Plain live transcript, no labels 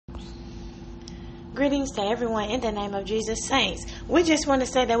Greetings to everyone in the name of Jesus, saints. We just want to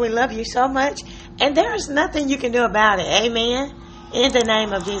say that we love you so much, and there is nothing you can do about it. Amen. In the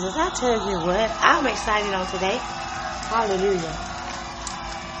name of Jesus. I tell you what, I'm excited on today. Hallelujah.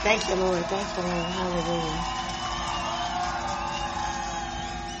 Thank you, Lord. Thank you, Lord. Hallelujah.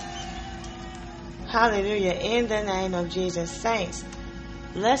 Hallelujah. In the name of Jesus, saints.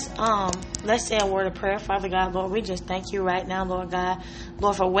 Let's say a word of prayer. Father God, Lord, we just thank you right now, Lord God,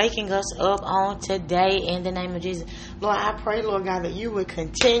 Lord, for waking us up on today in the name of Jesus. Lord, I pray, Lord God, that you would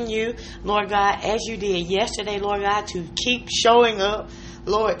continue, Lord God, as you did yesterday, Lord God, to keep showing up,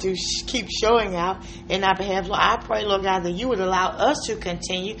 Lord, to keep showing out in our behalf. Lord, I pray, Lord God, that you would allow us to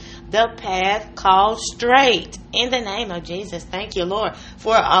continue the path called straight in the name of Jesus. Thank you, Lord,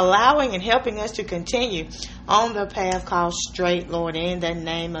 for allowing and helping us to continue on the path called straight, Lord, in the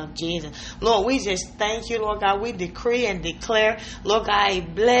name of Jesus. Lord, we just thank you, Lord God. We decree and declare, Lord God, a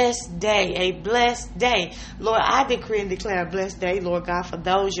blessed day, a blessed day. Lord, I decree and declare a blessed day, Lord God, for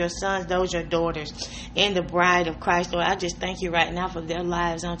those your sons, those your daughters in the bride of Christ. Lord, I just thank you right now for their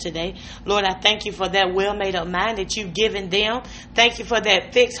lives on today. Lord, I thank you for that well-made-up mind that you've given them. Thank you for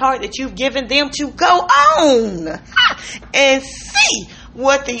that fixed heart that you've given them to go on and see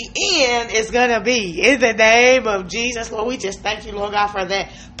what the end is going to be. In the name of Jesus, Lord, we just thank you, Lord God, for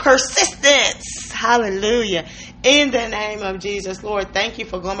that persistence. Hallelujah. In the name of Jesus, Lord, thank you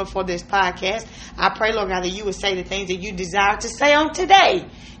for going before this podcast. I pray, Lord God, that you would say the things that you desire to say on today.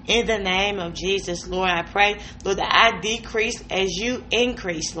 In the name of Jesus, Lord, I pray, Lord, that I decrease as you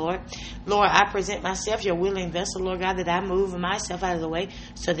increase, Lord. Lord, I present myself, your willing vessel, Lord God, that I move myself out of the way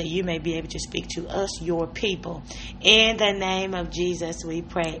so that you may be able to speak to us, your people. In the name of Jesus, we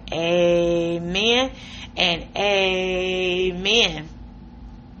pray. Amen and amen.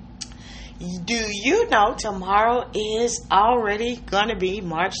 Do you know tomorrow is already going to be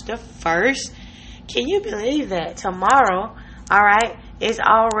March the 1st? Can you believe that? Tomorrow, all right, is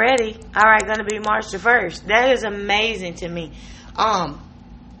already, all right, going to be March the 1st. That is amazing to me.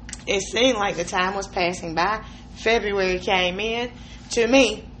 It seemed like the time was passing by. February came in. To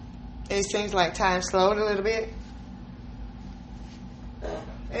me, it seems like time slowed a little bit.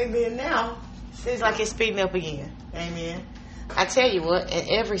 Amen. Now, seems like it's speeding up again. Amen. I tell you what, in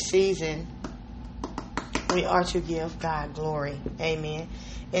every season, we are to give God glory. Amen.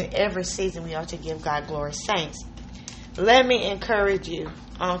 In every season, we are to give God glory. Saints, let me encourage you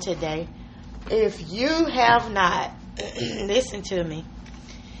on today. If you have not, listen to me.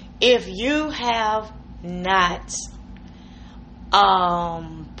 If you have not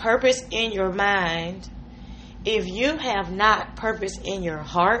purpose in your mind, if you have not purpose in your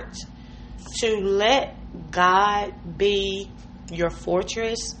heart to let God be your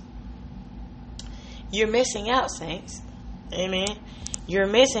fortress, you're missing out, saints. Amen. You're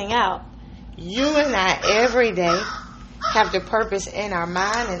missing out. You and I every day have the purpose in our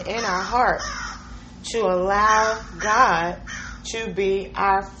mind and in our heart to allow God to be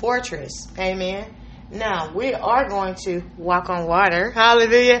our fortress. Amen. Now, we are going to walk on water.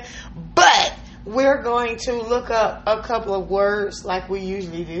 Hallelujah. But we're going to look up a couple of words like we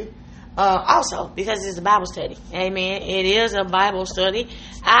usually do. Also, because it's a Bible study. Amen. It is a Bible study.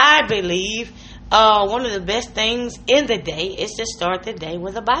 I believe one of the best things in the day is to start the day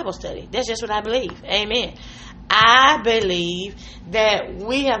with a Bible study. That's just what I believe. Amen. I believe that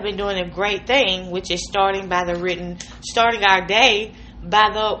we have been doing a great thing, which is starting our day by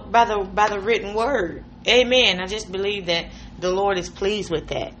the written word. Amen. I just believe that the Lord is pleased with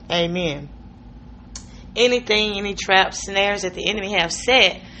that. Amen. Any traps, snares that the enemy have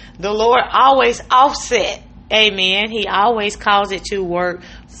set, the Lord always offset. Amen. He always calls it to work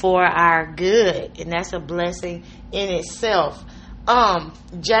for our good. And that's a blessing in itself.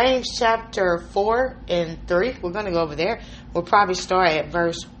 James chapter 4 and 3. We're going to go over there. We'll probably start at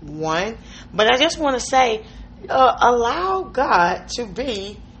verse 1. But I just want to say, allow God to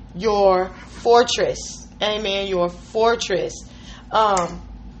be your fortress. Amen. Your fortress.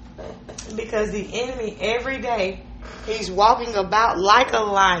 Because the enemy every day, he's walking about like a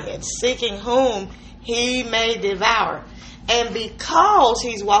lion, seeking whom he may devour. And because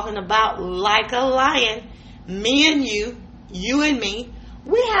he's walking about like a lion, me and you and me,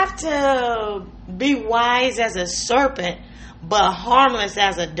 we have to be wise as a serpent, but harmless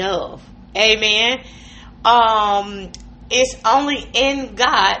as a dove. Amen. It's only in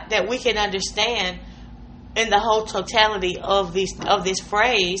God that we can understand in the whole totality of this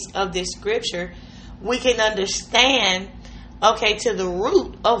phrase, of this scripture. We can understand, to the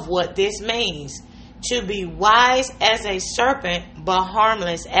root of what this means. To be wise as a serpent, but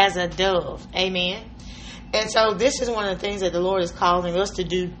harmless as a dove. Amen. And so this is one of the things that the Lord is calling us to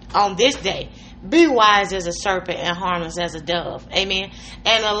do on this day. Be wise as a serpent and harmless as a dove. Amen.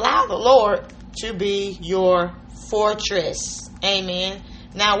 And allow the Lord to be your fortress. Amen.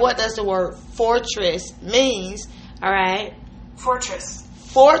 Now, what does the word fortress means? All right. Fortress.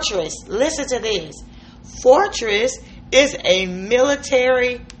 Fortress. Listen to this. Fortress is a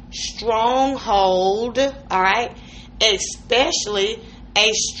military stronghold. All right. Especially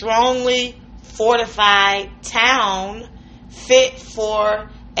a strongly fortified town fit for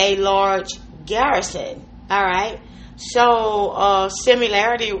a large garrison. All right. So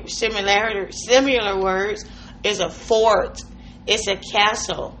similar words is a fort. It's a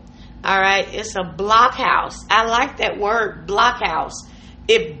castle. All right. It's a blockhouse. I like that word, blockhouse.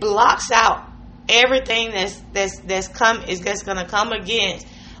 It blocks out everything that's gonna come against,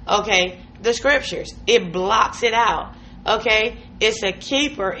 okay, the scriptures. It blocks it out. Okay. It's a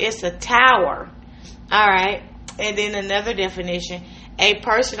keeper. It's a tower. All right. And then another definition: a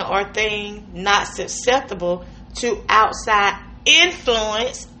person or thing not susceptible to outside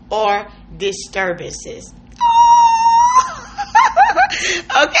influence or disturbances.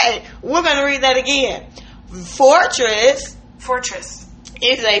 Okay, we're going to read that again. Fortress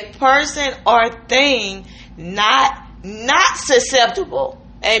is a person or thing not susceptible.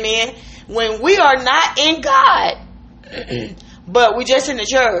 Amen. When we are not in God, but we're just in the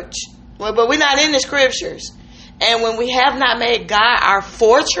church, but we're not in the scriptures, and when we have not made God our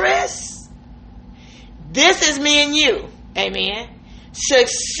fortress, this is me and you. Amen.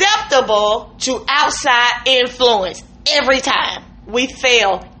 Susceptible to outside influence every time. We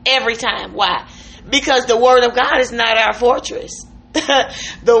fail every time. Why? Because the word of God is not our fortress.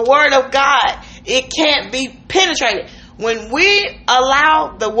 The word of God, it can't be penetrated. When we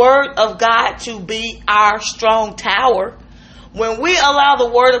allow the word of God to be our strong tower, when we allow the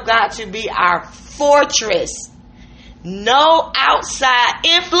word of God to be our fortress, no outside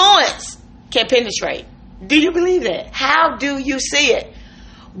influence can penetrate. Do you believe that? How do you see it?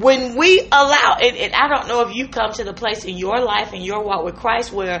 When we allow, and I don't know if you come to the place in your life and your walk with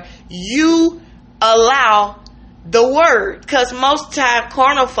Christ where you allow the word, because most time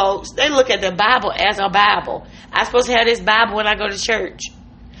carnal folks, they look at the Bible as a Bible. I'm supposed to have this Bible when I go to church.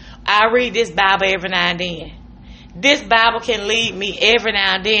 I read this Bible every now and then. This Bible can lead me every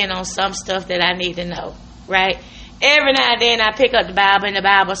now and then on some stuff that I need to know, right? Every now and then I pick up the Bible and the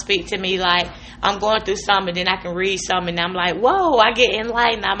Bible speaks to me like I'm going through something, then I can read something and I'm like, whoa, I get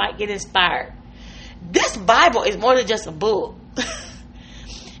enlightened, I might get inspired. This Bible is more than just a book.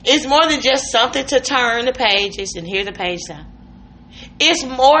 It's more than just something to turn the pages and hear the page sound. It's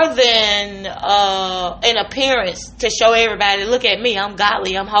more than an appearance to show everybody, look at me, I'm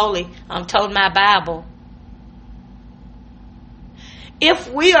godly, I'm holy, I'm told my Bible.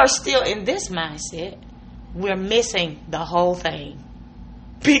 If we are still in this mindset, we're missing the whole thing.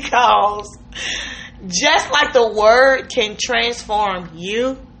 Because just like the word can transform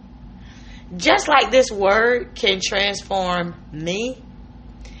you, just like this word can transform me,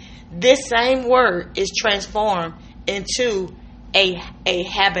 this same word is transformed into a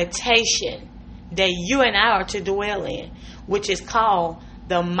habitation that you and I are to dwell in, which is called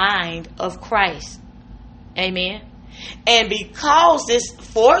the mind of Christ. Amen. And because this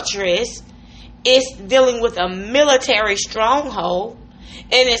fortress is dealing with a military stronghold,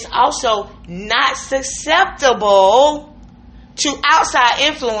 and it's also not susceptible to outside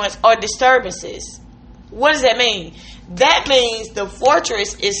influence or disturbances. What does that mean? That means the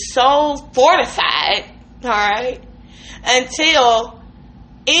fortress is so fortified, all right, until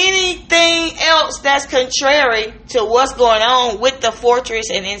anything else that's contrary to what's going on with the fortress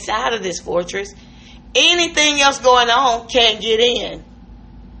and inside of this fortress, anything else going on can't get in.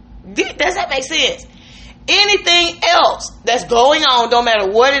 Does that make sense? Anything else that's going on, no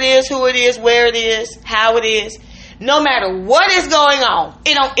matter what it is, who it is, where it is, how it is, no matter what is going on,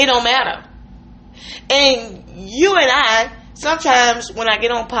 it don't matter. And you and I, sometimes when I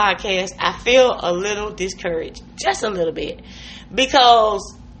get on podcasts, I feel a little discouraged, just a little bit,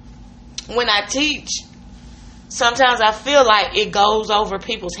 because when I teach, sometimes I feel like it goes over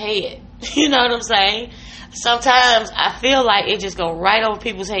people's head. You know what I'm saying? Sometimes I feel like it just goes right over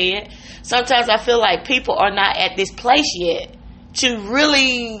people's head. Sometimes I feel like people are not at this place yet to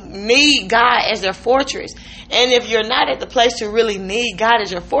really need God as their fortress. And if you're not at the place to really need God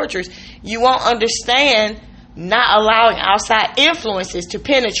as your fortress, you won't understand not allowing outside influences to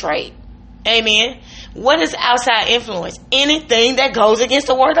penetrate. Amen. What is outside influence? Anything that goes against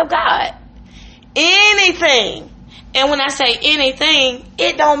the word of God. Anything. And when I say anything,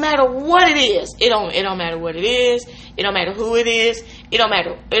 it don't matter what it is. It don't matter what it is. It don't matter who it is. It don't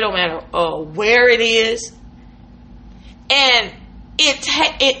matter where it is. And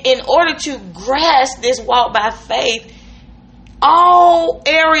in order to grasp this walk by faith, all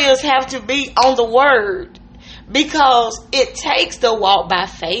areas have to be on the word, because it takes the walk by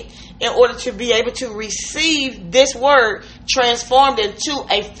faith in order to be able to receive this word transformed into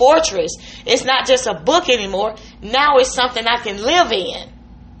a fortress. It's not just a book anymore. Now it's something I can live in.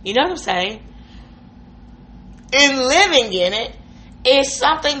 You know what I'm saying? In living in it, it's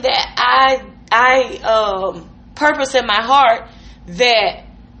something that I purpose in my heart that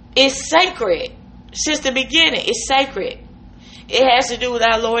is sacred since the beginning. It's sacred. It has to do with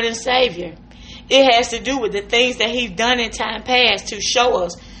our Lord and Savior. It has to do with the things that He's done in time past to show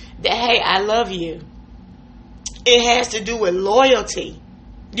us that, hey, I love you. It has to do with loyalty.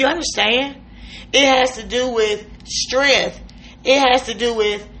 Do you understand? It has to do with strength. It has to do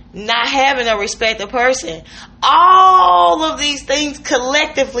with not having a respect of person. All of these things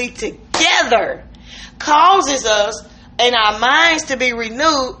collectively together causes us and our minds to be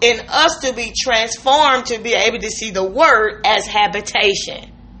renewed and us to be transformed to be able to see the word as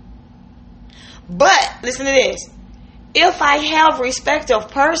habitation. But listen to this. If I have respect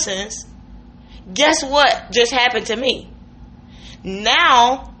of persons, guess what just happened to me?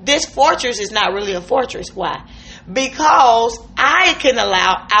 Now, this fortress is not really a fortress. Why? Because I can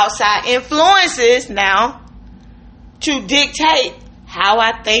allow outside influences now to dictate how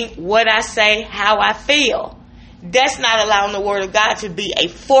I think, what I say, how I feel. That's not allowing the word of God to be a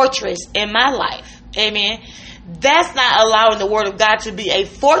fortress in my life. Amen. That's not allowing the word of God to be a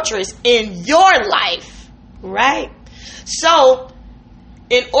fortress in your life. Right? So,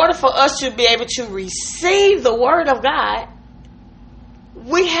 in order for us to be able to receive the word of God,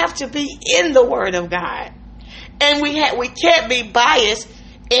 we have to be in the word of God. And we can't be biased.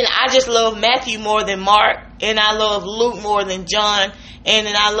 And I just love Matthew more than Mark. And I love Luke more than John. And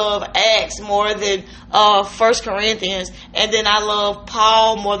then I love Acts more than 1 Corinthians. And then I love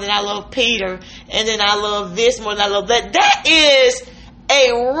Paul more than I love Peter. And then I love this more than I love that. That is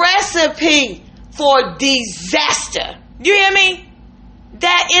a recipe for disaster. You hear me?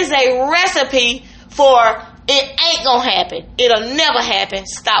 That is a recipe for it ain't gonna happen. It'll never happen.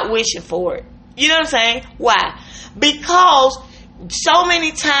 Stop wishing for it. You know what I'm saying? Why? Because so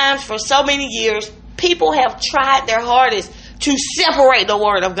many times for so many years, people have tried their hardest to separate the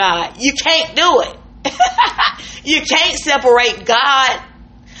word of God. You can't do it. You can't separate God.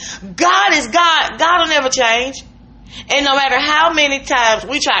 God is God. God will never change. And no matter how many times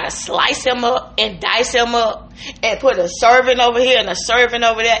we try to slice him up and dice him up and put a servant over here and a servant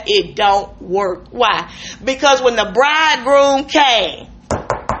over there, it don't work. Why? Because when the bridegroom came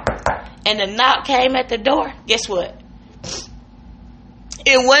and the knock came at the door, guess what?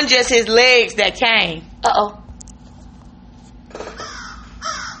 It wasn't just his legs that came.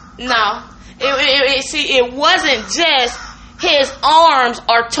 No. It wasn't just his arms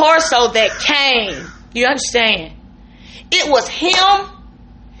or torso that came. You understand? It was him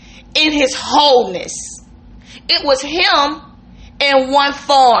in his wholeness. It was him in one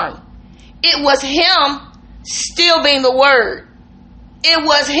form. It was him still being the word. It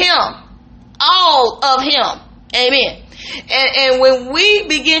was him. All of him. Amen. And when we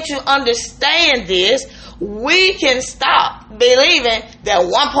begin to understand this, we can stop believing that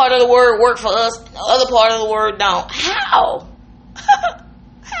one part of the word worked for us, the other part of the word don't. How?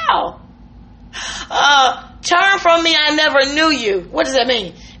 How? Turn from me, I never knew you. What does that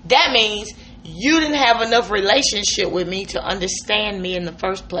mean? That means you didn't have enough relationship with me to understand me in the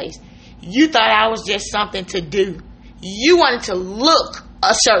first place. You thought I was just something to do. You wanted to look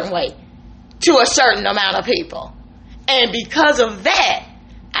a certain way to a certain amount of people. And because of that,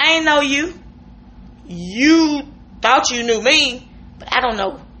 I ain't know you. You thought you knew me, but I don't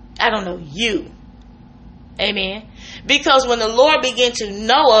know you. Amen. Because when the Lord began to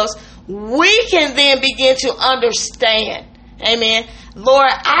know us, we can then begin to understand. Amen. Lord,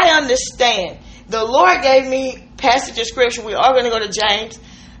 I understand. The Lord gave me passage of scripture. We are going to go to James.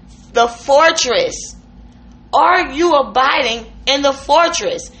 The fortress. Are you abiding in the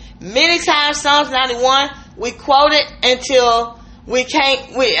fortress? Many times, Psalms 91, we quote it until we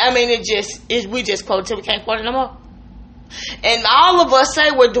can't. We just quote it until we can't quote it no more. And all of us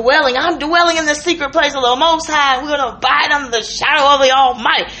say we're dwelling. I'm dwelling in the secret place of the Most High. We're going to abide under the shadow of the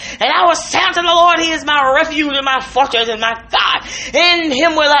Almighty. And I will say unto the Lord, He is my refuge and my fortress and my God. In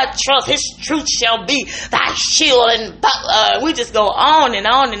Him will I trust. His truth shall be thy shield and buckler. We just go on and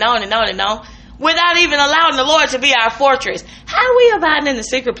on and on and on and on without even allowing the Lord to be our fortress. How are we abiding in the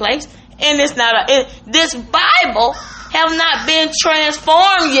secret place? And this Bible have not been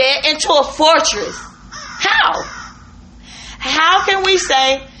transformed yet into a fortress. How? How can we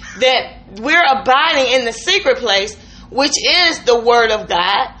say that we're abiding in the secret place which is the word of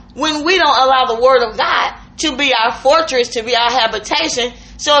God, when we don't allow the word of God to be our fortress, to be our habitation.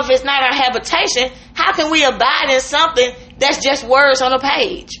 So if it's not our habitation, how can we abide in something that's just words on a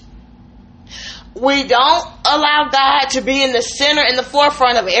page? We don't allow God to be in the center, in the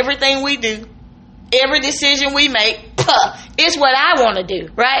forefront of everything we do. Every decision we make, it's what I want to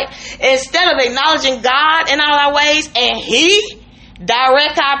do, right? Instead of acknowledging God in all our ways and He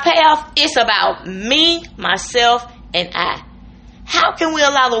direct our path, it's about me, myself, and I. How can we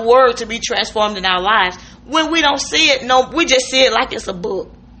allow the word to be transformed in our lives when we don't see it? No, we just see it like it's a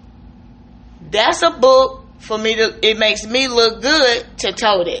book. That's a book for me it makes me look good to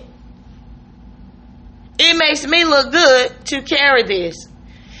tote it. It makes me look good to carry this.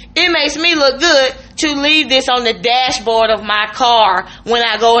 It makes me look good to leave this on the dashboard of my car when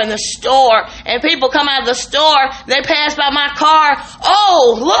I go in the store. And people come out of the store, they pass by my car.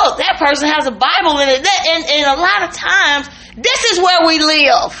 Oh, look, that person has a Bible in it. And a lot of times, this is where we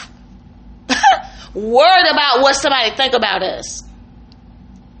live. Worried about what somebody think about us.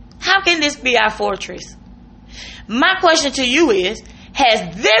 How can this be our fortress? My question to you is,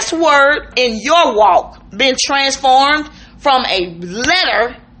 has this word in your walk been transformed from a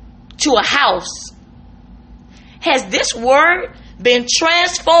letter to a house? Has this word been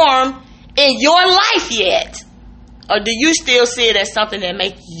transformed in your life yet? Or do you still see it as something that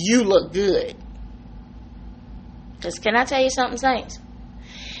makes you look good? Because can I tell you something, saints?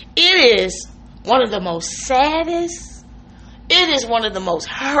 It is one of the most saddest, it is one of the most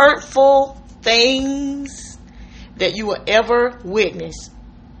hurtful things that you will ever witness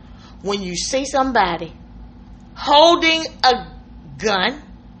when you see somebody holding a gun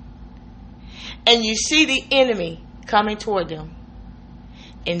and you see the enemy coming toward them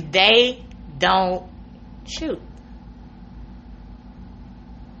and they don't shoot.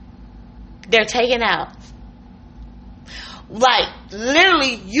 They're taken out. Like,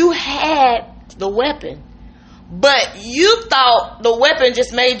 literally, you had the weapon, but you thought the weapon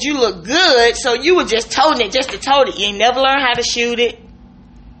just made you look good, so you were just toting it just to tote it. You ain't never learned how to shoot it.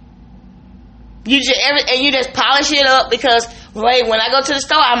 You just polish it up because, wait, when I go to the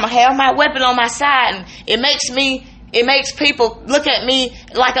store, I'm gonna have my weapon on my side, and it makes people look at me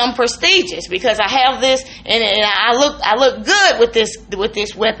like I'm prestigious because I have this, and I look good with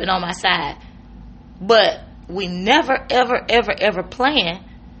this weapon on my side. But we never, ever, ever, ever plan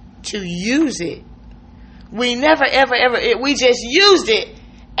to use it. We never, ever, ever, we just used it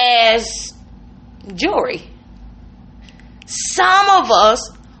as jewelry. Some of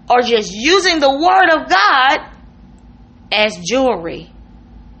us are just using the word of God as jewelry.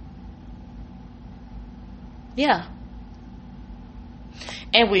 Yeah.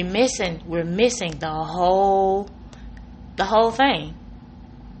 And we're missing the whole thing.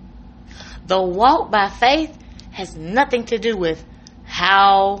 The walk by faith has nothing to do with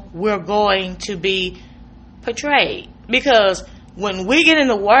how we're going to be portrayed. Because when we get in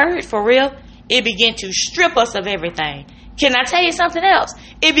the word for real, it begins to strip us of everything. Can I tell you something else?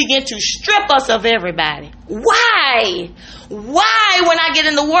 It begins to strip us of everybody. Why? Why when I get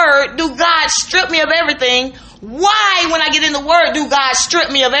in the word do God strip me of everything? Why when I get in the word do God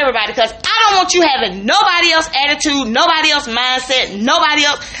strip me of everybody? Because I don't want you having nobody else attitude, nobody else mindset, nobody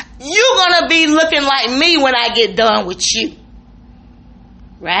else. You're going to be looking like me when I get done with you.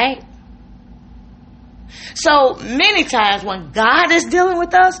 Right? So many times when God is dealing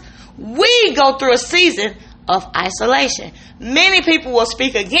with us, we go through a season of isolation. Many people will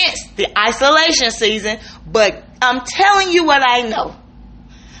speak against the isolation season, but I'm telling you what I know.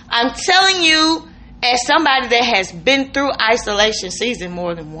 I'm telling you as somebody that has been through isolation season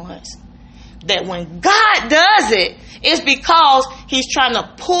more than once, that when God does it, it's because He's trying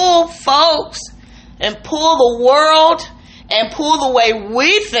to pull folks and pull the world and pull the way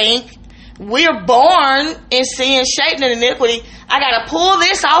we think. We're born in sin, shaped in iniquity. I got to pull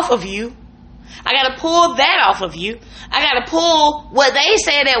this off of you. I got to pull that off of you. I got to pull what they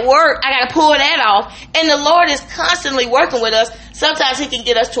said at work. I got to pull that off. And the Lord is constantly working with us. Sometimes He can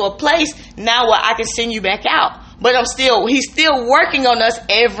get us to a place now where I can send you back out. But He's still working on us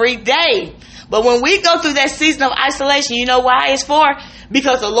every day. But when we go through that season of isolation, you know why it's for?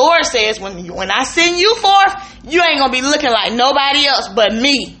 Because the Lord says, when I send you forth, you ain't going to be looking like nobody else but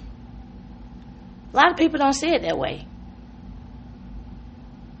me. A lot of people don't see it that way.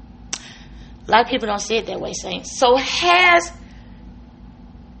 A lot of people don't see it that way, saints. So have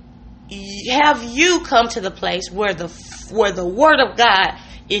you come to the place where the word of God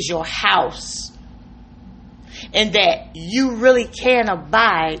is your house, and that you really can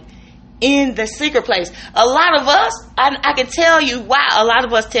abide in the secret place? A lot of us, I can tell you why a lot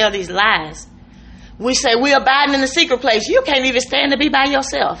of us tell these lies. We say we abiding in the secret place. You can't even stand to be by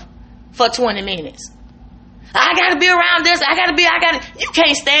yourself for 20 minutes. I gotta be around this. You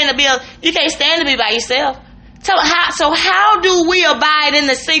can't stand to be by yourself. So how do we abide in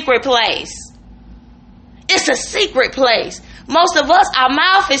the secret place? It's a secret place. Most of us, our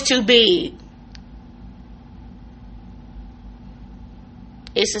mouth is too big.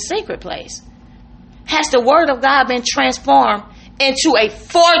 It's a secret place. Has the word of God been transformed into a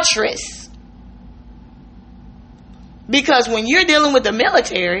fortress? Because when you're dealing with the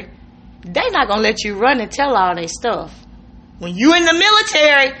military, they're not going to let you run and tell all their stuff. When you're in the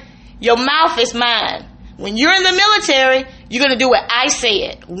military, your mouth is mine. When you're in the military, you're going to do what I say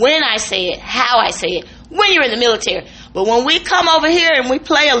it, when I say it, how I say it, when you're in the military. But when we come over here and we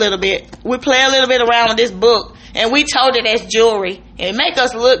play a little bit around with this book, and we told it as jewelry, and it make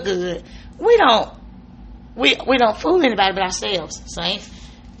us look good, we don't fool anybody but ourselves, saints.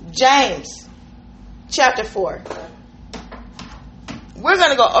 James chapter 4. We're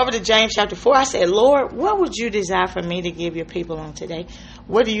going to go over to James chapter 4. I said, Lord, what would you desire for me to give your people on today?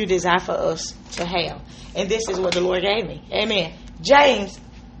 What do you desire for us to have? And this is what the Lord gave me. Amen. James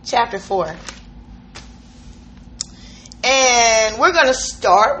chapter 4. And we're going to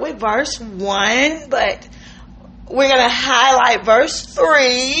start with verse 1, but we're going to highlight verse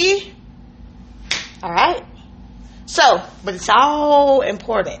 3. All right. So, but it's all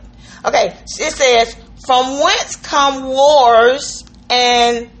important. Okay. It says, from whence come wars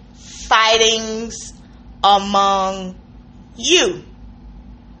and fightings among you?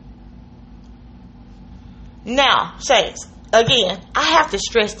 Now, saints, again, I have to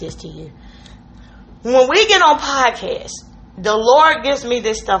stress this to you. When we get on podcasts, the Lord gives me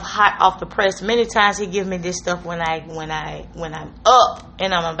this stuff hot off the press. Many times He gives me this stuff when I'm up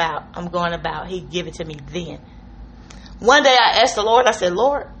and I'm going about. He give it to me then. One day I asked the Lord, I said,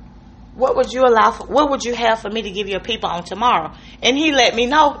 Lord, what would you have for me to give your people on tomorrow? And He let me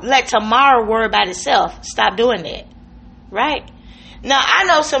know, let tomorrow worry about itself. Stop doing that. Right? Now, I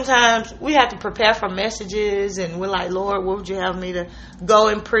know sometimes we have to prepare for messages and we're like, Lord, what would you have me to go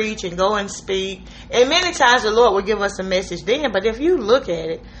and preach and go and speak? And many times the Lord will give us a message then. But if you look at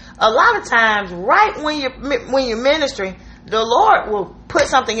it, a lot of times right when you're ministering, the Lord will put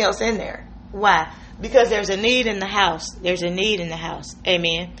something else in there. Why? Because there's a need in the house. There's a need in the house.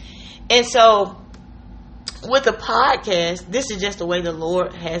 Amen. And so with the podcast, this is just the way the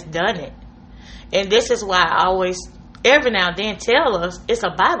Lord has done it. And this is why I always, every now and then, tell us it's a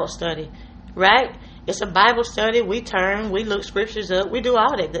Bible study, right? It's a Bible study. We look scriptures up. We do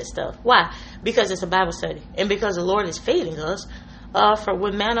all that good stuff. Why? Because it's a Bible study. And because the Lord is feeding us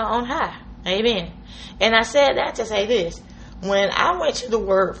with manna on high. Amen. And I said that to say this. When I went to the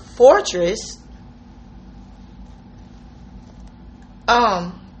word fortress,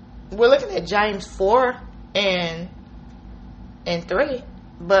 we're looking at James 4 and 3.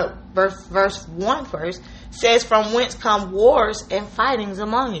 But verse 1 first says, from whence come wars and fightings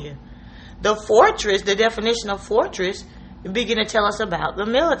among you. The fortress, the definition of fortress, begin to tell us about the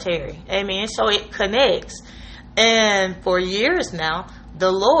military. Amen. So it connects. And for years now,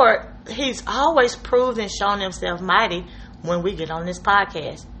 the Lord, He's always proved and shown Himself mighty when we get on this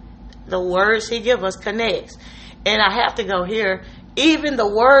podcast. The words He gives us connects. And I have to go here. Even the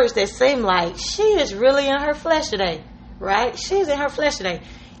words that seem like she is really in her flesh today. Right? She's in her flesh today.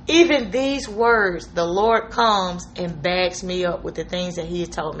 Even these words, the Lord comes and backs me up with the things that He has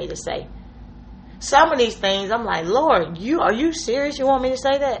told me to say. Some of these things, I'm like, Lord, are you serious? You want me to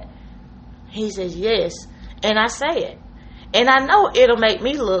say that? He says, yes. And I say it. And I know it'll make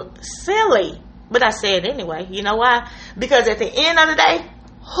me look silly. But I say it anyway. You know why? Because at the end of the day,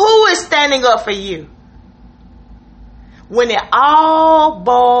 who is standing up for you? When it all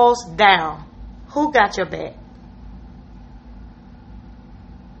boils down, who got your back?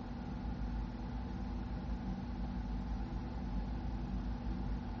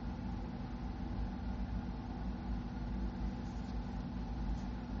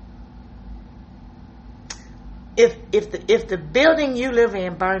 If the building you live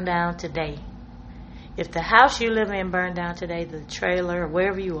in burned down today, if the house you live in burned down today, the trailer or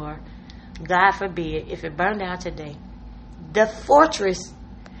wherever you are, God forbid, if it burned down today, the fortress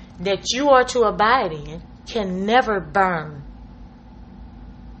that you are to abide in can never burn.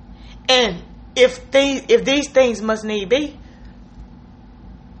 And if these things must need be,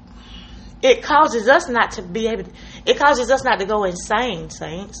 it causes us not to go insane,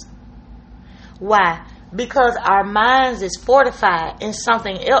 saints. Why? Because our minds is fortified in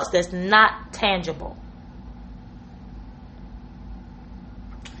something else that's not tangible.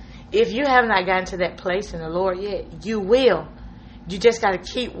 If you have not gotten to that place in the Lord yet, you will. You just got to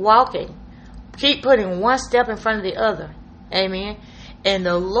keep walking keep putting one step in front of the other. Amen. And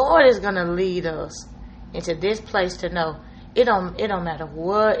the Lord is going to lead us into this place to know it don't matter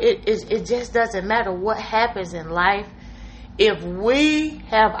what it just doesn't matter what happens in life. If we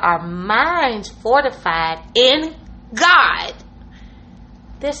have our minds fortified in God,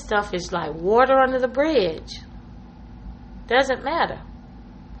 this stuff is like water under the bridge. Doesn't matter.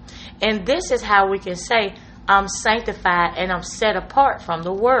 And this is how we can say, I'm sanctified and I'm set apart from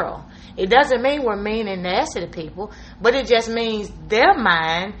the world. It doesn't mean we're mean and nasty to people, but it just means their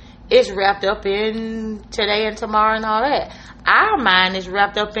mind is wrapped up in today and tomorrow and all that. Our mind is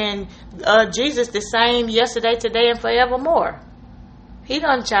wrapped up in Jesus the same yesterday, today, and forevermore. He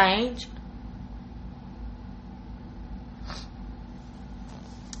doesn't change.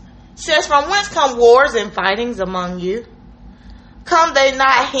 Says, from whence come wars and fightings among you? Come they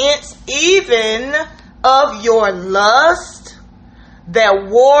not hence even of your lust that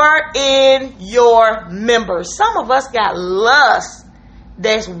war in your members? Some of us got lust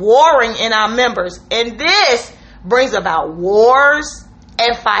that's warring in our members. And this brings about wars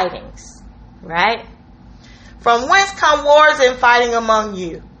and fightings. Right? From whence come wars and fighting among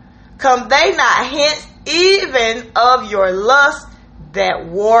you? Come they not hence even of your lust that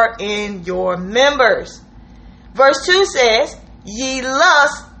war in your members? Verse 2 says, ye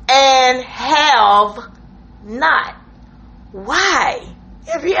lust and have not. Why?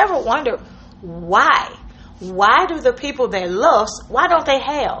 Have you ever wondered why? Why do the people that lust, why don't they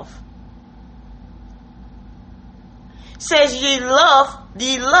have? Says ye lust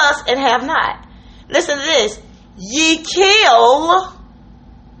and have not. Listen to this. Ye kill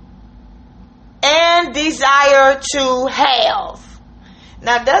and desire to have.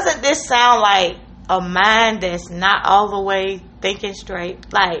 Now, doesn't this sound like a mind that's not all the way thinking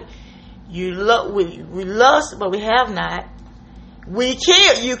straight? Like, we lust, but we have not.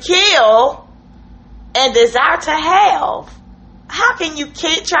 You kill and desire to have. How can you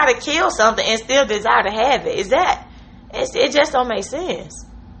try to kill something and still desire to have it? It just don't make sense.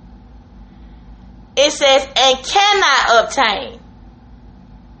 It says, and cannot obtain.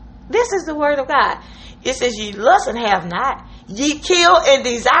 This is the word of God. It says, ye lust and have not. Ye kill and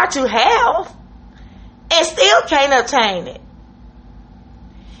desire to have, and still can't obtain it.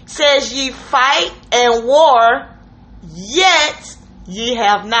 Says, ye fight and war, yet ye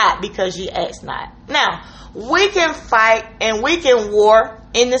have not, because ye ask not. Now, we can fight and we can war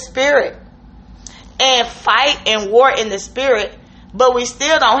in the spirit. And fight and war in the spirit, but we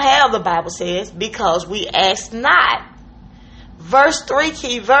still don't have, the Bible says, because we ask not. Verse 3,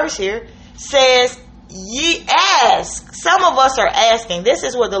 key verse here, says, ye ask. Some of us are asking. This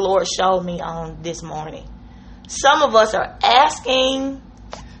is what the Lord showed me on this morning. Some of us are asking.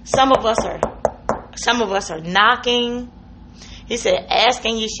 Some of us are knocking. He said, ask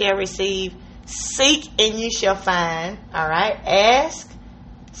and you shall receive. Seek and you shall find. All right. Ask,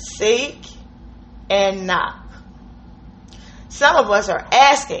 seek, and knock. Some of us are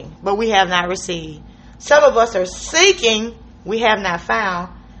asking, but we have not received. Some of us are seeking, we have not found.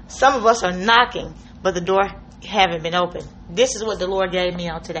 Some of us are knocking, but the door haven't been opened. This is what the Lord gave me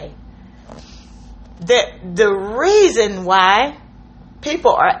on today. The reason why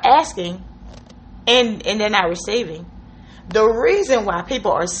people are asking and they're not receiving, the reason why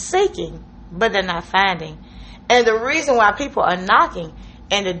people are seeking but they're not finding, and the reason why people are knocking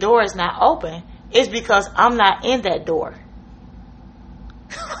and the door is not open is because I'm not in that door.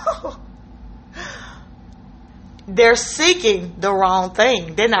 They're seeking the wrong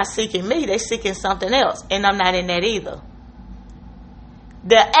thing. They're not seeking me. They're seeking something else. And I'm not in that either.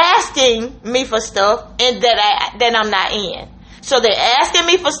 They're asking me for stuff and that I'm not in. So they're asking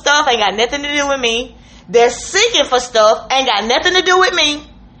me for stuff, ain't got nothing to do with me. They're seeking for stuff, ain't got nothing to do with me.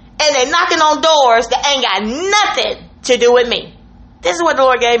 And they're knocking on doors that ain't got nothing to do with me. This is what the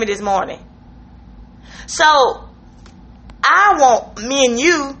Lord gave me this morning. So I want me and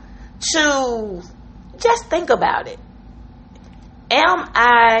you to just think about it. Am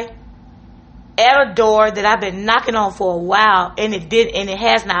I at a door that I've been knocking on for a while and it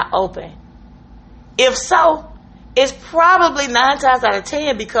has not opened? If so, it's probably 9 times out of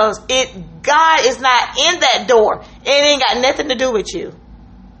 10 because God is not in that door. It ain't got nothing to do with you.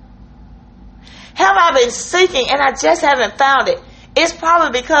 Have I been seeking and I just haven't found it? It's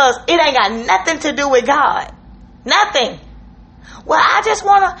probably because it ain't got nothing to do with God. Nothing. Well, I just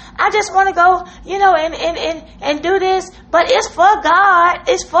wanna go, and do this, but it's for God.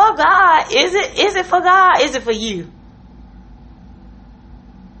 It's for God. Is it for God? Is it for you?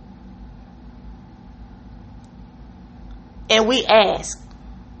 And we ask.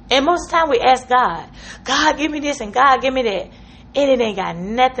 And most of the time we ask God, God, give me this and God, give me that. And it ain't got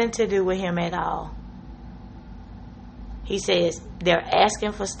nothing to do with him at all. He says they're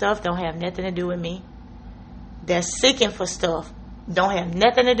asking for stuff, don't have nothing to do with me. They're seeking for stuff, don't have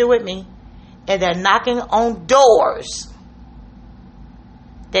nothing to do with me. And they're knocking on doors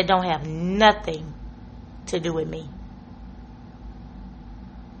that don't have nothing to do with me.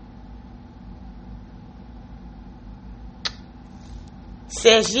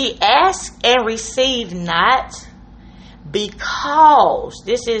 Says ye ask and receive not, because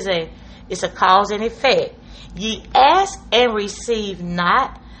it's a cause and effect. Ye ask and receive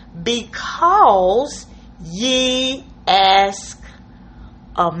not, because ye ask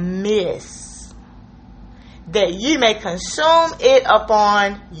amiss, that ye may consume it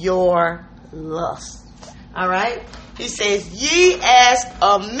upon your lust. All right. He says ye ask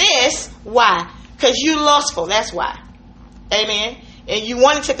amiss. Why? Because you lustful. That's why. Amen. And you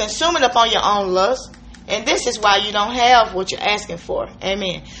wanted to consume it upon your own lust. And this is why you don't have what you're asking for.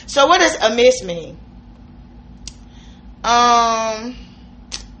 Amen. So what does amiss mean?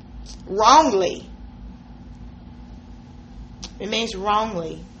 Wrongly. It means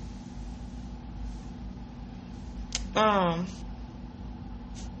wrongly.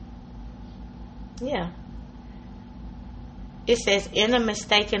 Yeah. It says in a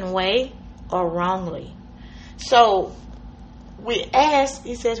mistaken way or wrongly. So we ask,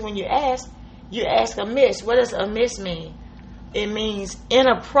 he says when you ask amiss. What does amiss mean? It means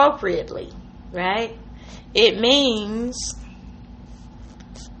inappropriately, right? It means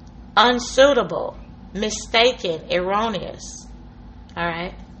unsuitable, mistaken, erroneous. All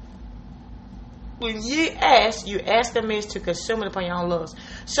right? When you ask amiss to consume it upon your own lust.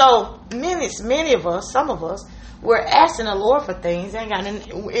 So many of us, some of us, we're asking the Lord for things. It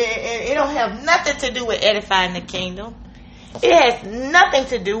don't have nothing to do with edifying the kingdom. It has nothing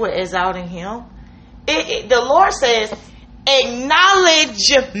to do with exalting Him. The Lord says,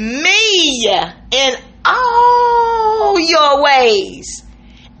 acknowledge me in all your ways,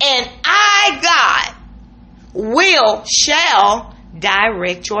 and I, God, shall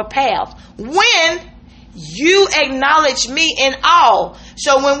direct your path. When you acknowledge me in all.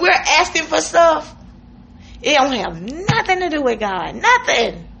 So when we're asking for stuff, it don't have nothing to do with God.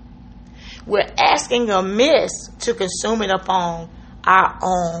 Nothing. We're asking amiss to consume it upon our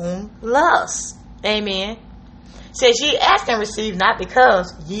own lust. Amen. Says ye ask and receive not,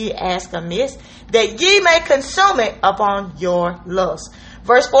 because ye ask amiss, that ye may consume it upon your lust.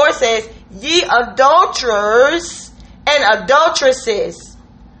 Verse 4 says, ye adulterers and adulteresses,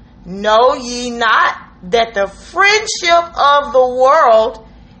 know ye not that the friendship of the world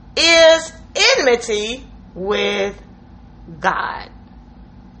is enmity with God?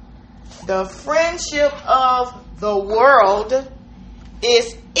 The friendship of the world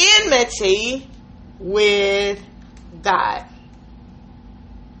is enmity with God.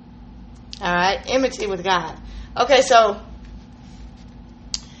 All right, enmity with God. Okay, so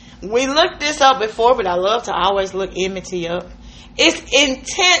we looked this up before, but I love to always look enmity up. It's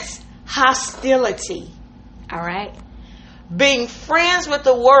intense hostility. All right, being friends with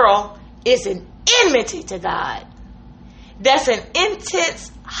the world is an enmity to God. That's an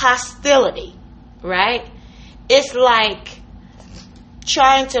intense hostility, right? It's like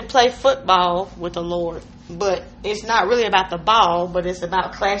trying to play football with the Lord, but it's not really about the ball, but it's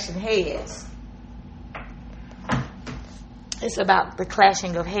about clashing heads. It's about the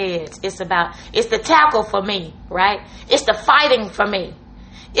clashing of heads. It's the tackle for me, right? It's the fighting for me.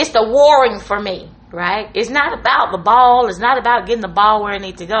 It's the warring for me, right? It's not about the ball. It's not about getting the ball where it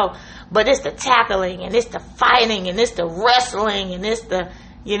needs to go, but it's the tackling, and it's the fighting, and it's the wrestling, and it's the,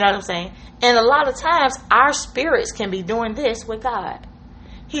 you know what I'm saying? And a lot of times our spirits can be doing this with God.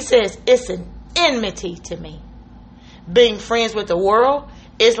 He says it's an enmity to me. Being friends with the world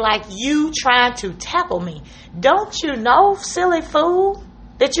is like you trying to tackle me. Don't you know, silly fool,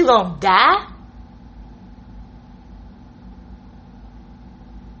 that you're going to die?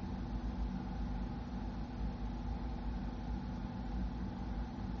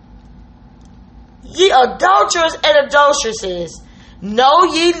 Ye adulterers and adulteresses, know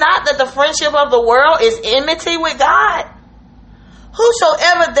ye not that the friendship of the world is enmity with God?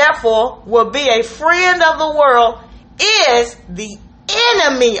 Whosoever therefore will be a friend of the world is the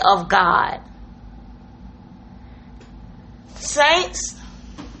enemy of God. Saints,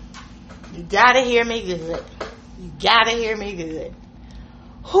 you gotta hear me good. You gotta hear me good.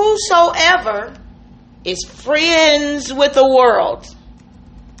 Whosoever is friends with the world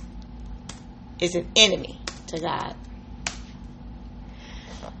is an enemy to God.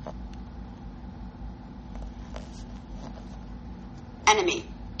 Enemy.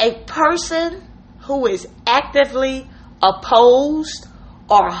 A person who is actively opposed,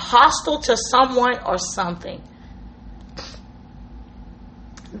 or hostile to someone or something.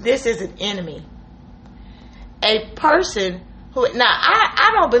 This is an enemy. A person who, now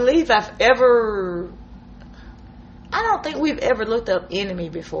I don't believe I don't think we've ever looked up enemy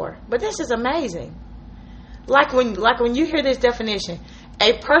before, but this is amazing. Like when you hear this definition,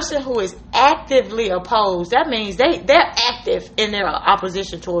 a person who is actively opposed, that means they're active in their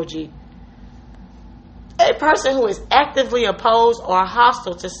opposition towards you. A person who is actively opposed or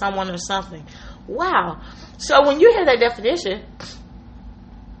hostile to someone or something. Wow. So when you hear that definition,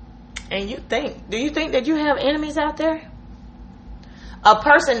 and do you think that you have enemies out there? A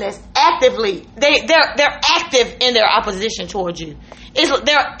person that's actively, they're active in their opposition towards you.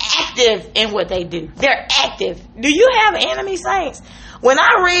 They're active in what they do. They're active. Do you have enemies, saints? When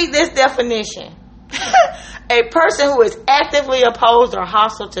I read this definition, a person who is actively opposed or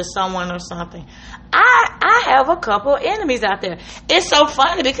hostile to someone or something, I have a couple enemies out there. It's so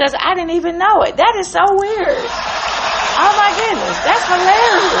funny because I didn't even know it. That is so weird. Oh my goodness, that's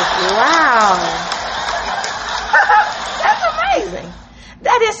hilarious. Wow. That's amazing.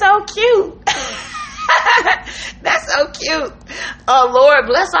 That is so cute. That's so cute. Oh, Lord,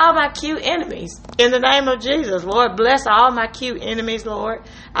 bless all my cute enemies. In the name of Jesus, Lord, bless all my cute enemies, Lord.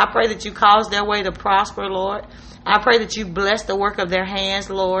 I pray that you cause their way to prosper, Lord. I pray that you bless the work of their hands,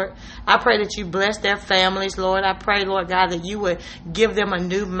 Lord. I pray that you bless their families, Lord. I pray, Lord God, that you would give them a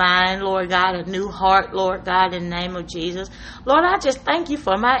new mind, Lord God, a new heart, Lord God, in the name of Jesus. Lord, I just thank you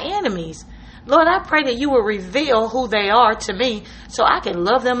for my enemies. Lord, I pray that you will reveal who they are to me so I can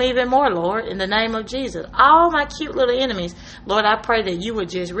love them even more, Lord, in the name of Jesus. All my cute little enemies, Lord, I pray that you would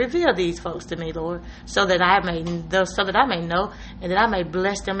just reveal these folks to me, Lord, so that I may know and that I may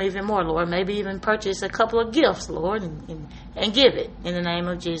bless them even more, Lord. Maybe even purchase a couple of gifts, Lord, and give it in the name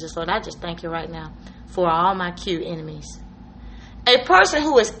of Jesus. Lord, I just thank you right now for all my cute enemies. A person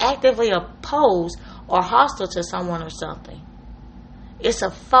who is actively opposed or hostile to someone or something. It's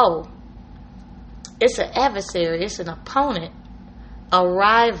a foe. It's an adversary. It's an opponent, a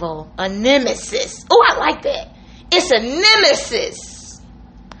rival, a nemesis. Oh, I like that. It's a nemesis,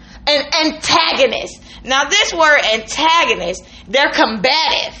 an antagonist. Now, this word antagonist, they're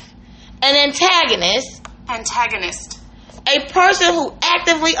combative. An antagonist. A person who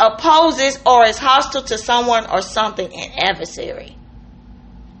actively opposes or is hostile to someone or something, an adversary.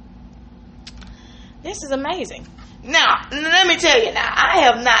 This is amazing. Now, let me tell you now, I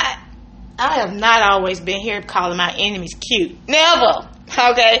have not always been here calling my enemies cute. Never.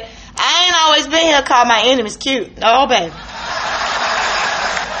 Okay? I ain't always been here calling my enemies cute. No, baby.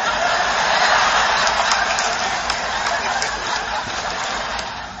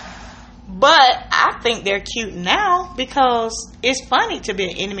 But I think they're cute now because it's funny to be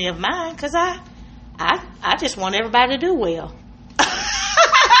an enemy of mine because I just want everybody to do well.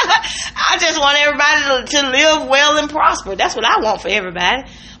 I just want everybody to live well and prosper. That's what I want for everybody.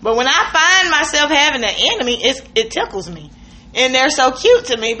 But when I find myself having an enemy, it tickles me. And they're so cute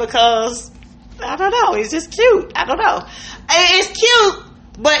to me because, I don't know, it's just cute. I don't know. It's cute,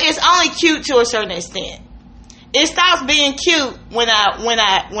 but it's only cute to a certain extent. It stops being cute when I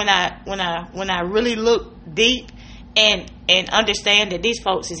really look deep and understand that these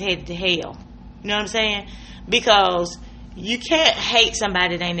folks is headed to hell. You know what I'm saying? Because you can't hate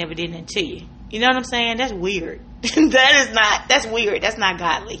somebody that ain't never did nothing to you. You know what I'm saying? That's weird. That's weird. That's not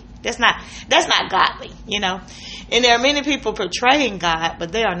godly. That's not godly, you know. And there are many people portraying God,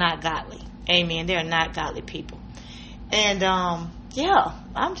 but they are not godly. Amen. They are not godly people. And I'm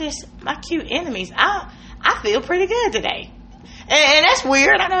just my cute enemies. I feel pretty good today. And that's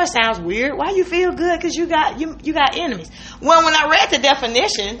weird. I know it sounds weird. Why you feel good? Because you got enemies. Well, when I read the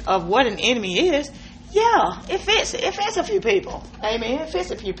definition of what an enemy is, yeah, it fits a few people. Amen. It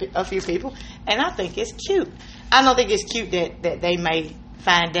fits a few people. And I think it's cute. I don't think it's cute that they may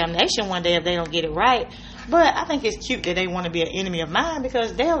find damnation one day if they don't get it right. But I think it's cute that they want to be an enemy of mine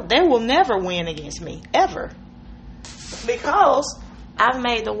because they will never win against me. Ever. Because I've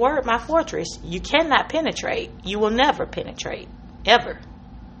made the word my fortress. You cannot penetrate. You will never penetrate. Ever.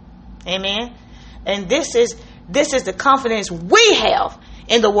 Amen. And this is the confidence we have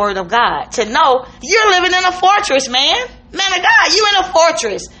in the word of God. To know you're living in a fortress, man. Man of God, you in a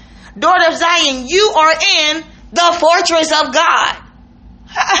fortress. Daughter of Zion, you are in the fortress of God.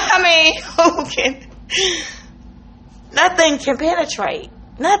 I mean, nothing can penetrate.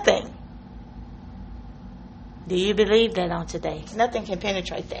 Nothing. Do you believe that on today? Nothing can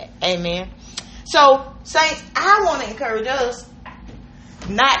penetrate that. Amen. So, saints, I want to encourage us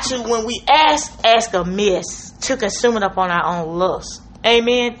not to, when we ask amiss, to consume it upon our own lust.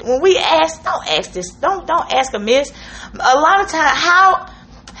 Amen. When we ask, don't ask this. Don't ask amiss. A lot of times, how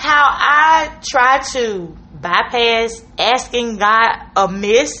I try to bypass asking God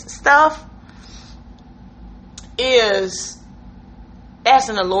amiss stuff is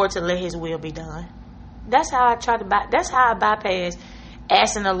asking the Lord to let His will be done. That's how I bypass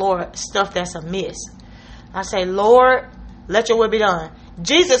asking the Lord stuff that's amiss. I say, Lord, let your will be done.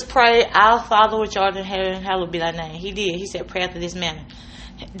 Jesus prayed, Our Father which art in heaven, hallowed be thy name. He did. He said, pray after this manner.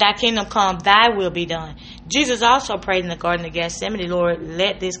 Thy kingdom come, thy will be done. Jesus also prayed in the Garden of Gethsemane, Lord,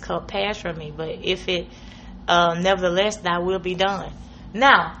 let this cup pass from me. But if it, nevertheless, thy will be done.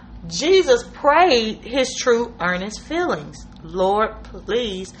 Now, Jesus prayed his true, earnest feelings. Lord,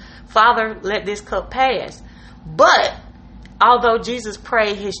 please, Father, let this cup pass. But, although Jesus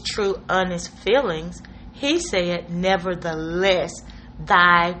prayed his true, earnest feelings, he said, nevertheless,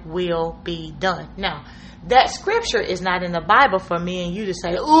 thy will be done. Now, that scripture is not in the Bible for me and you to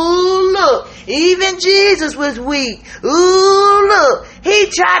say, ooh, look, even Jesus was weak. Ooh, look, he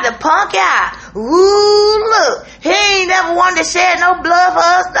tried to punk out. Ooh, look, he ain't never wanted to shed no blood for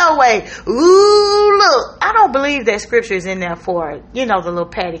us no way. Ooh, look. I don't believe that scripture is in there for, the little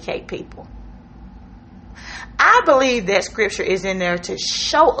patty cake people. I believe that scripture is in there to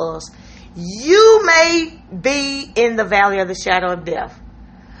show us you may be in the valley of the shadow of death,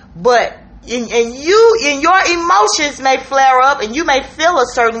 but and your emotions may flare up and you may feel a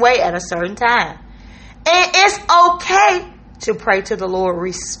certain way at a certain time. And it's okay to pray to the Lord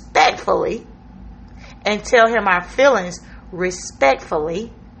respectfully and tell him our feelings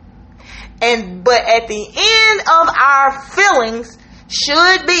respectfully. But at the end of our feelings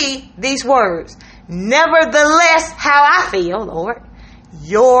should be these words. Nevertheless, how I feel, Lord,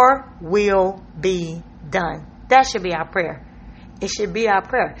 your will be done. That should be our prayer. It should be our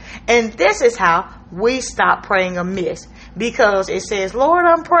prayer. And this is how we stop praying amiss. Because it says, Lord,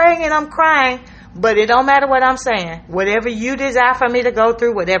 I'm praying and I'm crying, but it don't matter what I'm saying. Whatever you desire for me to go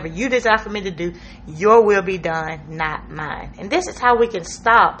through, whatever you desire for me to do, your will be done, not mine. And this is how we can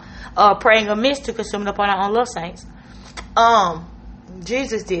stop praying amiss to consume it upon our own love, saints.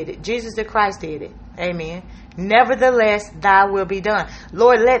 Jesus did it. Jesus the Christ did it. Amen. Nevertheless, thy will be done.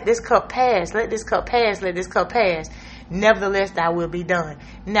 Lord, let this cup pass. Let this cup pass. Let this cup pass. Nevertheless, thy will be done.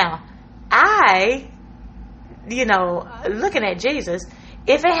 Now, looking at Jesus,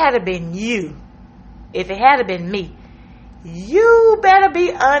 if it had been you, if it had been me, you better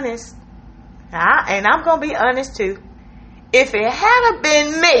be honest. And I'm going to be honest too. If it had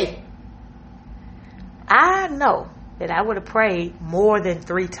been me, I know that I would have prayed more than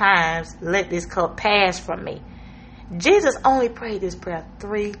 3 times, let this cup pass from me. Jesus only prayed this prayer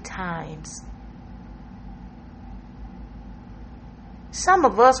 3 times. Some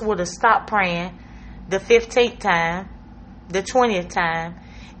of us would have stopped praying the 15th time, the 20th time,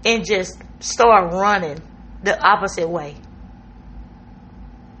 and just start running the opposite way.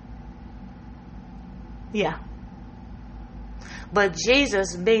 Yeah. But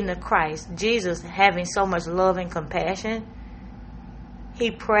Jesus, being the Christ, Jesus having so much love and compassion,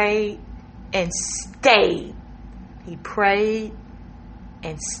 he prayed and stayed. He prayed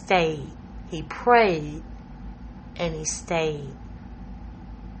and stayed. He prayed and he stayed.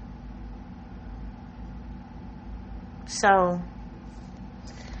 So,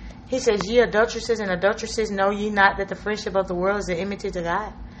 he says, ye adulteresses and adulteresses, know ye not that the friendship of the world is an enmity to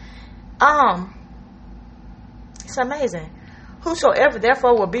God? It's amazing. Whosoever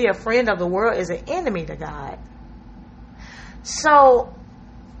therefore will be a friend of the world is an enemy to God. So,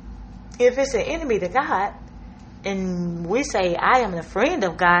 if it's an enemy to God, and we say, I am the friend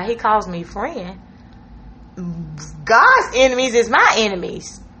of God, he calls me friend, God's enemies is my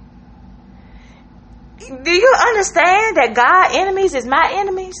enemies. Do you understand that God's enemies is my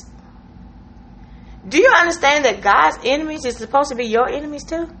enemies? Do you understand that God's enemies is supposed to be your enemies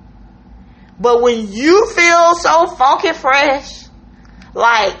too? But when you feel so funky fresh,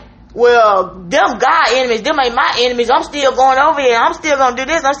 like, well, them God enemies, them ain't my enemies, I'm still going over here, I'm still going to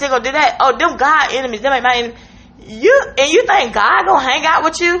do this, I'm still going to do that. Oh, them God enemies, them ain't my enemies. You think God going to hang out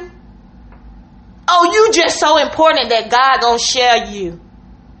with you? Oh, you just so important that God going to share you.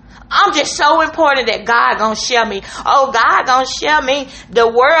 I'm just so important that God gonna share me. Oh, God gonna share me. The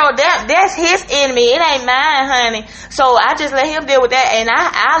world, that's his enemy. It ain't mine, honey. So I just let him deal with that. And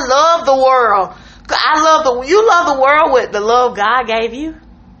I love the world. You love the world with the love God gave you.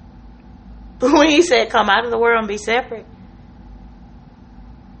 When he said, come out of the world and be separate.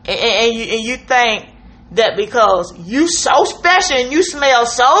 And you think that because you so special and you smell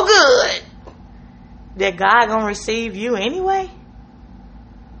so good, that God gonna receive you anyway?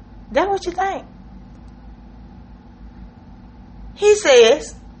 That's what you think. he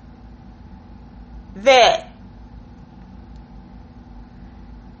says that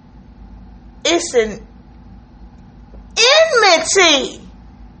it's an enmity.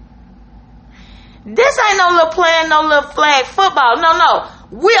 This ain't no little playing, no little flag football. No.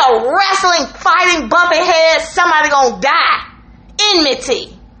 We are wrestling, fighting, bumping heads. Somebody gonna die.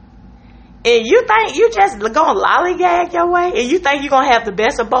 Enmity. And you think you just gonna lollygag your way? And you think you're gonna have the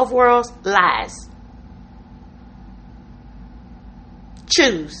best of both worlds? Lies.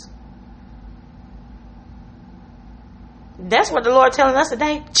 Choose. That's what the Lord telling us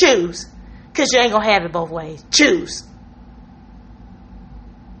today. Choose. Because you ain't gonna have it both ways. Choose.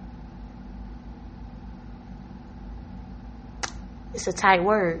 It's a tight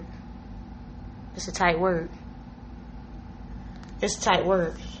word. It's a tight word. It's a tight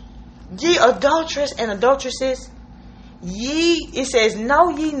word. Ye adulterers and adulteresses, it says, know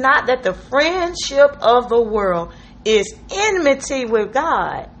ye not that the friendship of the world is enmity with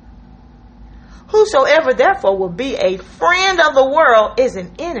God? Whosoever therefore will be a friend of the world is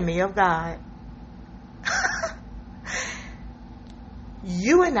an enemy of God.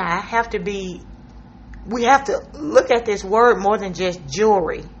 You and I have to we have to look at this word more than just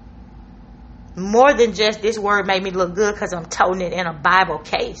jewelry. More than just this word made me look good because I'm toting it in a Bible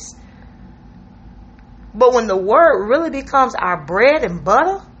case. But when the word really becomes our bread and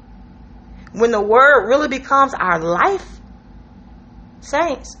butter, when the word really becomes our life,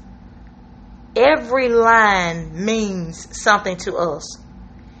 saints, every line means something to us.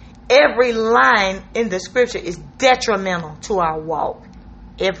 Every line in the scripture is detrimental to our walk.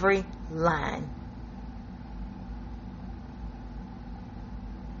 Every line.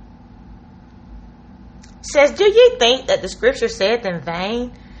 Says, do ye think that the scripture saith in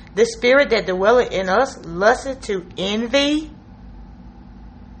vain, the spirit that dwelleth in us lusteth to envy?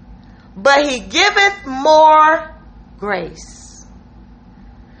 But he giveth more grace.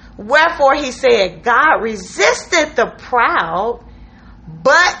 Wherefore he said, God resisteth the proud,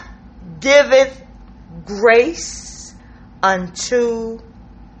 but giveth grace unto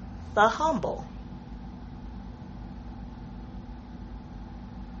the humble.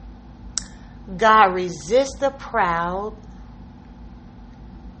 God resists the proud,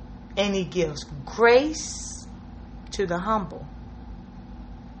 and he gives grace to the humble.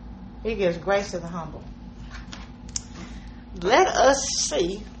 He gives grace to the humble. Let us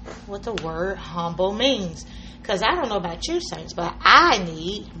see what the word humble means. Because I don't know about you, saints, but I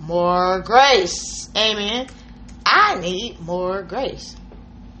need more grace. Amen. I need more grace.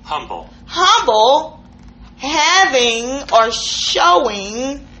 Humble. Humble, having or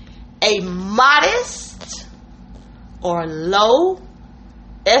showing a modest or low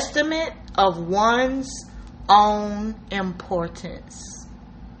estimate of one's own importance.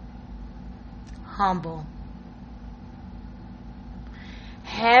 Humble.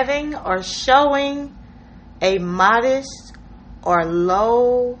 Having or showing a modest or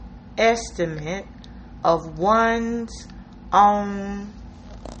low estimate of one's own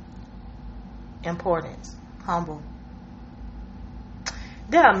importance. Humble.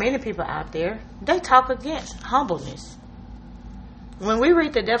 There are many people out there, they talk against humbleness. When we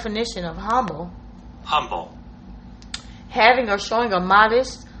read the definition of humble, having or showing a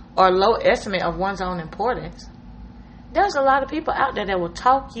modest or low estimate of one's own importance, there's a lot of people out there that will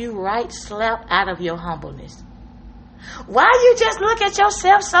talk you right slap out of your humbleness. Why you just look at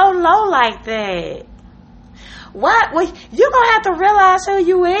yourself so low like that? Why? Well, you're going to have to realize who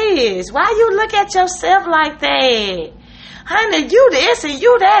you is. Why you look at yourself like that? Honey, you this and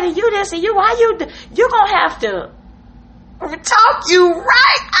you that and you this and you. Why you're going to have to talk you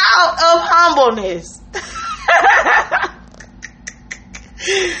right out of humbleness.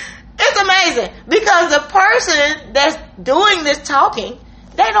 It's amazing because the person that's doing this talking,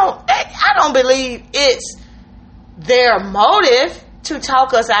 I don't believe it's their motive to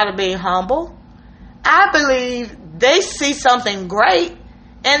talk us out of being humble. I believe they see something great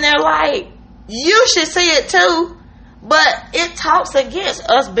and they're like, you should see it too, but it talks against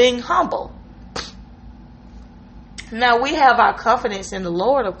us being humble. Now we have our confidence in the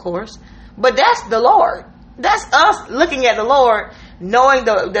Lord, of course, but that's the Lord. That's us looking at the Lord, knowing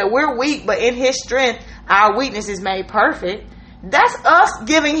that we're weak, but in His strength, our weakness is made perfect. That's us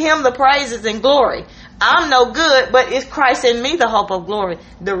giving Him the praises and glory. I'm no good, but it's Christ in me, the hope of glory.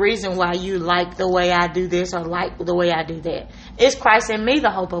 The reason why you like the way I do this or like the way I do that. It's Christ in me,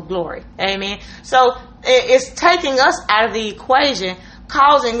 the hope of glory. Amen. So it's taking us out of the equation,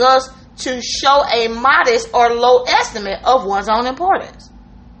 causing us to show a modest or low estimate of one's own importance.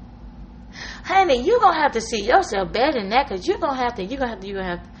 Honey, you're going to have to see yourself better than that because you're going to have to.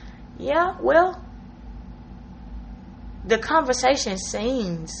 Yeah, well, the conversation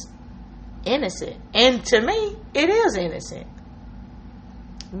seems innocent. And to me, it is innocent.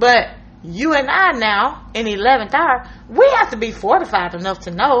 But you and I now, in the 11th hour, we have to be fortified enough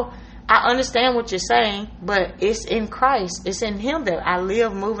to know, I understand what you're saying, but it's in Christ. It's in Him that I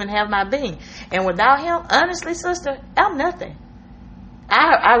live, move, and have my being. And without Him, honestly, sister, I'm nothing.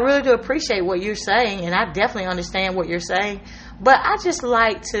 I really do appreciate what you're saying, and I definitely understand what you're saying. But I just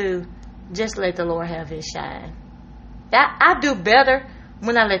like to just let the Lord have His shine. I do better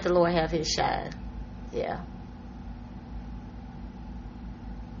when I let the Lord have His shine. Yeah.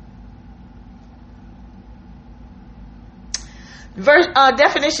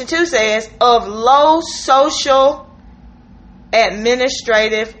 Definition 2 says, of low social,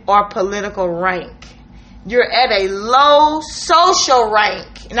 administrative, or political rank. You're at a low social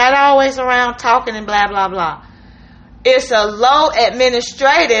rank. Not always around talking and blah, blah, blah. It's a low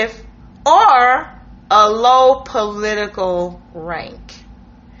administrative or a low political rank.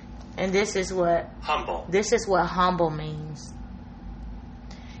 And this is what humble means.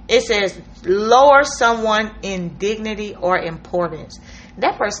 It says lower someone in dignity or importance.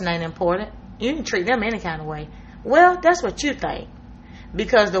 That person ain't important. You can treat them any kind of way. Well, that's what you think.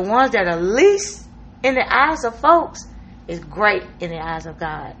 Because the ones that are least in the eyes of folks is great in the eyes of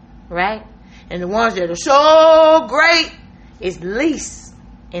God. Right? And the ones that are so great is least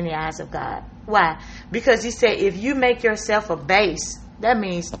in the eyes of God. Why? Because He said if you make yourself a base, that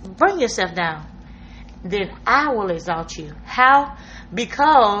means bring yourself down. Then I will exalt you. How?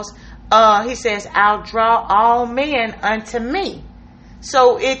 Because He says, I'll draw all men unto me.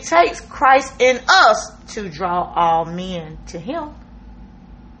 So it takes Christ in us to draw all men to Him.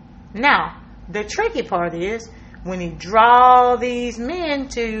 Now, the tricky part is when He draw these men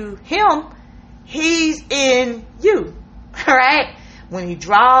to Him, He's in you. Right? When He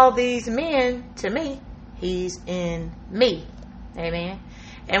draw these men to me, He's in me. Amen.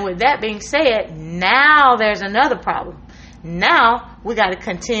 And with that being said, now there's another problem. Now we got to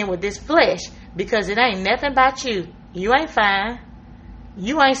contend with this flesh because it ain't nothing about you. You ain't fine.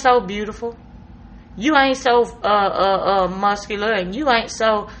 You ain't so beautiful. You ain't so muscular, and you ain't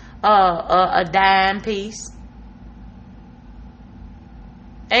so a dime piece.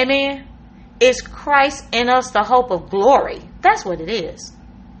 Amen. It's Christ in us, the hope of glory. That's what it is.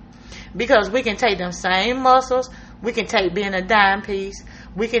 Because we can take them same muscles. We can take being a dime piece.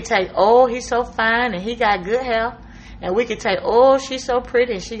 We can take, oh, he's so fine and he got good hair. And we can take, oh, she's so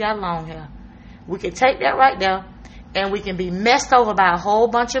pretty and she got long hair. We can take that right there, and we can be messed over by a whole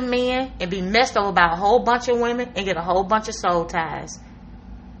bunch of men and be messed over by a whole bunch of women and get a whole bunch of soul ties.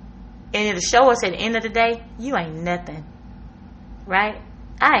 And it'll show us at the end of the day, you ain't nothing. Right?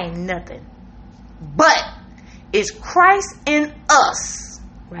 I ain't nothing. But it's Christ in us,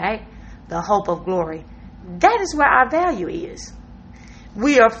 right? The hope of glory. That is where our value is.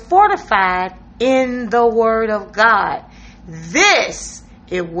 We are fortified in the Word of God. This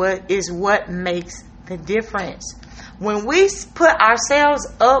is what makes the difference. When we put ourselves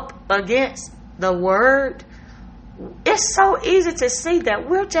up against the Word, it's so easy to see that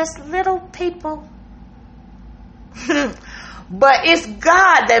we're just little people. But it's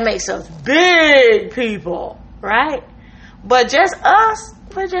God that makes us big people, right? But just us,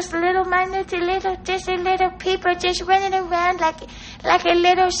 we're just little people just running around like a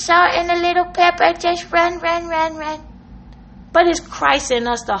little salt and a little pepper, just run. But it's Christ in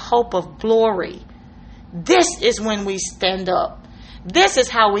us, the hope of glory. This is when we stand up. This is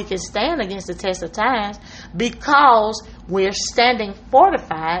how we can stand against the test of times, because we're standing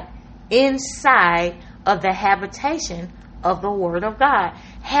fortified inside of the habitation of the Word of God.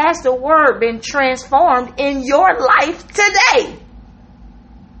 Has the Word been transformed in your life today?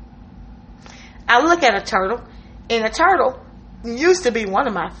 I look at a turtle, and a turtle used to be one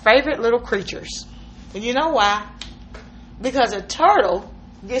of my favorite little creatures. And you know why? Because a turtle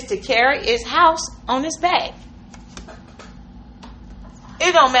gets to carry its house on its back.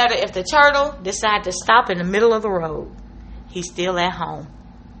 It don't matter if the turtle decides to stop in the middle of the road. He's still at home.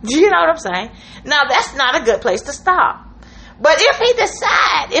 You know what I'm saying? Now, that's not a good place to stop. But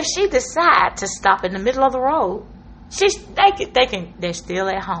if she decide to stop in the middle of the road, they're still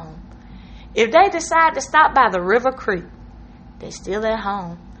at home. If they decide to stop by the river creek, they're still at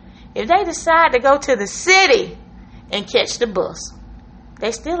home. If they decide to go to the city and catch the bus,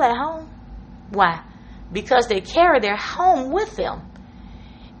 they're still at home. Why? Because they carry their home with them.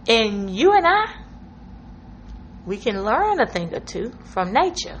 And you and I, we can learn a thing or two from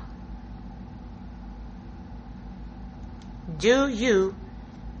nature. Do you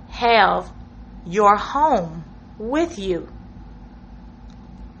have your home with you?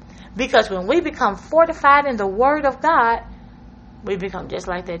 Because when we become fortified in the Word of God, we become just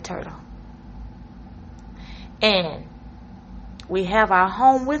like that turtle. And we have our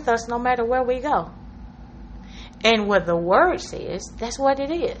home with us no matter where we go. And what the Word says, that's what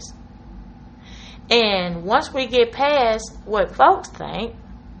it is. And once we get past what folks think,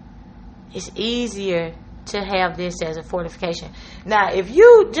 it's easier to have this as a fortification. Now, if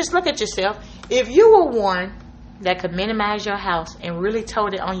you just look at yourself, if you were one that could minimize your house and really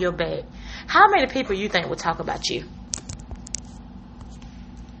tote it on your back, how many people you think would talk about you?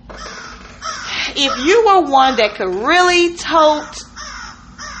 If you were one that could really tote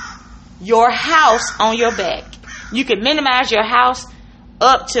your house on your back, you could minimize your house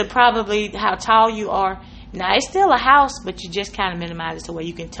up to probably how tall you are. Now, it's still a house, but you just kind of minimize it to where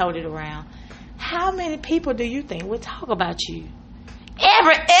you can tote it around. How many people do you think would talk about you?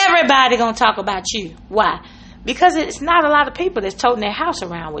 Everybody gonna talk about you. Why? Because it's not a lot of people that's toting their house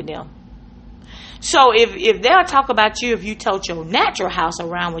around with them. So if they'll talk about you if you tote your natural house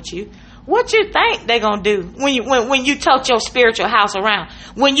around with you, what you think they gonna do when you tote your spiritual house around?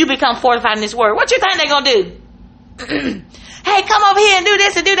 When you become fortified in this word, what you think they gonna do? Hey, come over here and do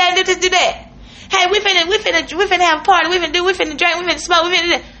this and do that and do this and do that. Hey, we finna have a party. We finna drink. We finna smoke. We finna do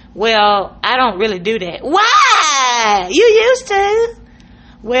that. Well, I don't really do that. Why? You used to.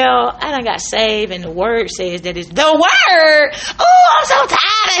 Well, I done got saved, and the word says that it's the word. Oh, I'm so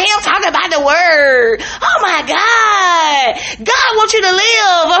tired of him talking about the word. Oh my God. God wants you to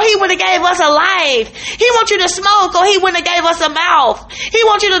live, or he would have gave us a life. He wants you to smoke, or he wouldn't have gave us a mouth. He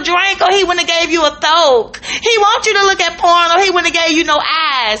wants you to drink, or he wouldn't have gave you a throat. He wants you to look at porn, or he wouldn't have gave you no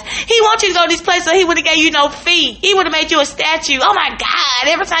eyes. He wants you to go to these places, or he wouldn't have gave you no feet. He would have made you a statue. Oh my God.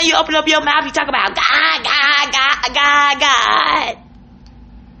 Every time you open up your mouth, you talk about God, God, God, God, God.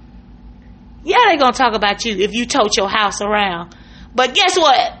 Yeah, they're going to talk about you if you tote your house around. But guess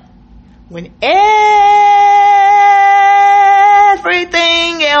what? When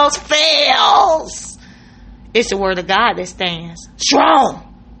everything else fails, it's the word of God that stands strong.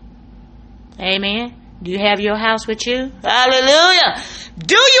 Amen. Do you have your house with you? Hallelujah.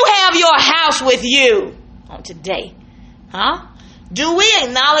 Do you have your house with you on today? Huh? Do we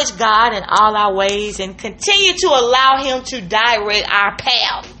acknowledge God in all our ways and continue to allow him to direct our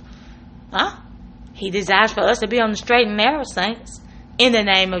path? Huh? He desires for us to be on the straight and narrow, saints. In the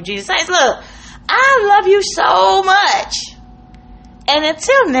name of Jesus. Saints, look, I love you so much. And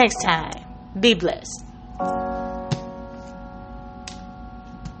until next time, be blessed.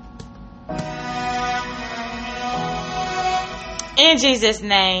 In Jesus'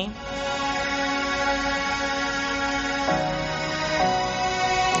 name.